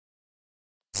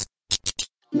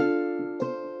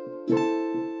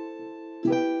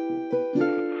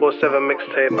247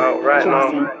 mixtape out right now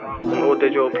on all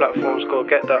digital platforms. Go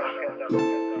get that.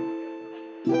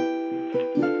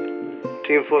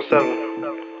 Team 47.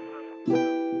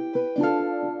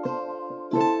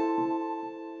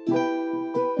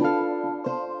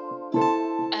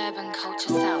 Urban culture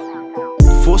sound.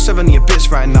 47 in your bits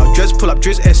right now. Dreadz pull up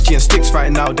Dreadz, SG and sticks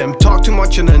right now. Them talk too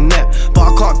much on the net, but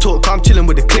I can't talk, I'm chilling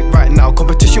with the click right now.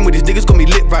 Competition with these niggas got me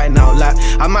lit right now. Like,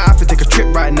 I might have to take a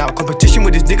trip right now. Competition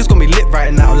with these niggas got me lit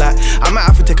right now. Like, I might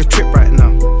have to take a trip right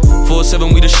now.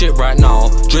 47, we the shit right now.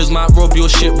 Dreadz might rob your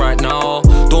shit right now.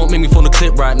 Don't make me phone the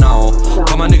clip right now.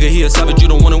 Call my nigga here savage, you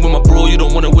don't wanna win my bro, you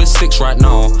don't wanna wear sticks right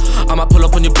now. I might pull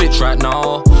up on your bitch right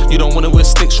now. You don't wanna wear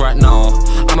sticks right now.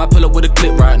 I might pull up with a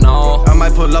clip right now. I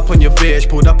might pull up on your bitch,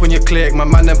 pulled up on your click. My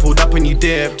man then pulled up and you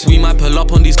dipped. We might pull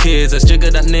up on these kids, let's jigger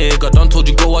that nigga. Done told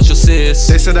you go watch your sis.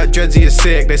 They said that Dreadzy is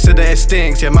sick, they said that it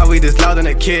stinks. Yeah, my weed is loud and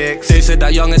it kicks. They said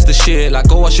that young is the shit, like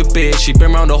go watch your bitch. She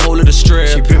been round the whole of the strip.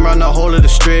 She been round the whole of the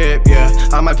strip, yeah.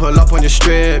 I might pull up on your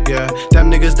strip, yeah.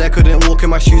 Them niggas there couldn't walk in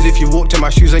my shoes if you walked in my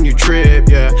shoes and you trip,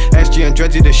 yeah. SG and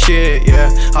Dreadzy the shit,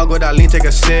 yeah. I got that lean, take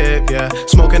a sip, yeah.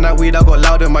 Smoking that weed, I got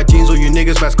loud in my jeans. All you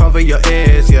niggas best cover your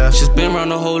ears, yeah. She's been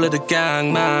round the whole of the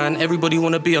gang, man. Everybody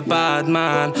wanna be a bad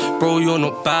man. Bro, you're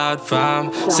not bad,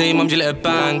 fam. Say mum, you let it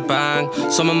bang, bang.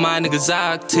 Some of my niggas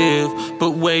active,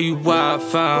 but where you at,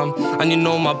 fam? And you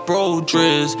know my bro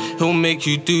Dreadz, he'll make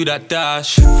you do that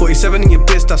dash. 47 in your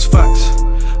bits, that's facts.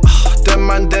 Them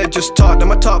man there just talk,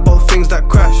 them I talk about things that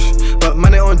crash. But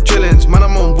man it on drillings, man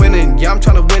I'm on winning. Yeah, I'm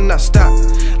tryna win that stat.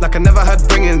 Like I never had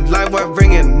bringing, line weren't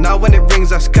ringing. Now when it rings,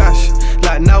 that's cash.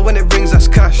 Like now when it rings, that's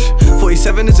cash.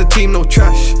 47 is a team, no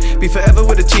trash. Be forever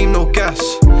with a team, no gas.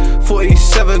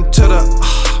 47 to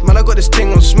the, man I got this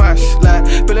ting on smash. Like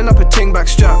building up a ting back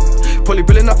strap. Probably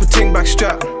building up a ting back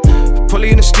strap. Probably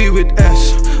in a stew with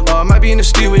S, or I might be in a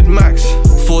stew with Max.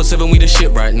 47, we the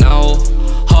shit right now.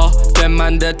 Them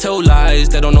man they tell lies,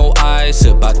 they don't know I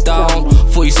sit back down.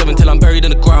 47 till I'm buried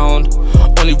in the ground.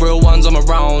 Only real ones I'm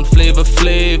around. Flavor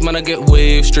Flav, man I get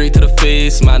waved straight to the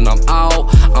face, man I'm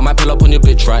out. I might pull up on your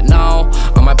bitch right now.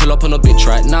 I might pull up on a bitch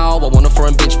right now. I want a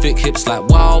foreign bitch, thick hips like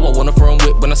wow. I want a foreign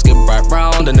whip when I skip right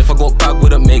round. And if I got back,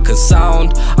 wouldn't make a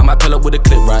sound. I might pull up with a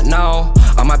clip right now.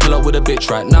 I might pull up with a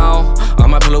bitch right now. I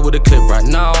might pull up with a clip right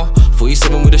now.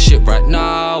 47 with the shit right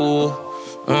now.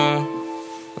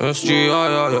 SG, yeah,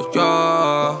 yeah,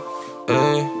 yeah,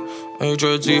 yeah. Hey,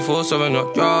 Dreadz 47, yeah,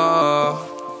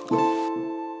 yeah.